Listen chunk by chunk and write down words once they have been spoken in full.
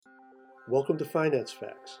Welcome to Finance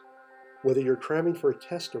Facts. Whether you're cramming for a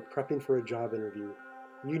test or prepping for a job interview,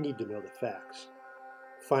 you need to know the facts.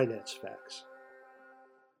 Finance Facts.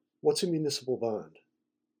 What's a municipal bond?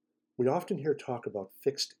 We often hear talk about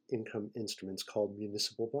fixed income instruments called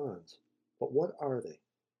municipal bonds. But what are they?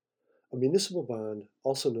 A municipal bond,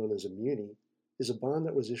 also known as a muni, is a bond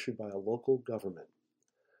that was issued by a local government.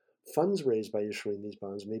 Funds raised by issuing these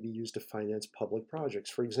bonds may be used to finance public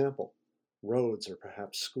projects, for example, roads or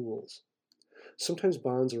perhaps schools. Sometimes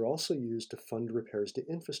bonds are also used to fund repairs to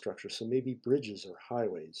infrastructure, so maybe bridges or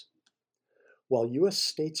highways. While U.S.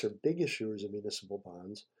 states are big issuers of municipal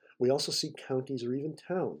bonds, we also see counties or even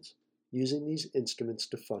towns using these instruments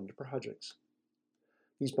to fund projects.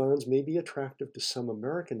 These bonds may be attractive to some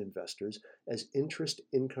American investors as interest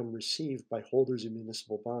income received by holders of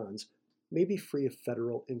municipal bonds may be free of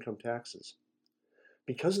federal income taxes.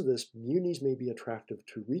 Because of this, munis may be attractive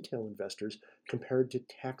to retail investors compared to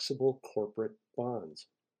taxable corporate bonds.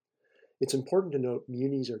 It's important to note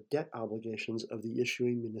munis are debt obligations of the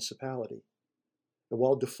issuing municipality. And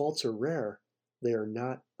while defaults are rare, they are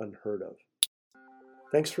not unheard of.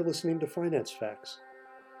 Thanks for listening to Finance Facts.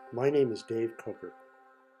 My name is Dave Coker.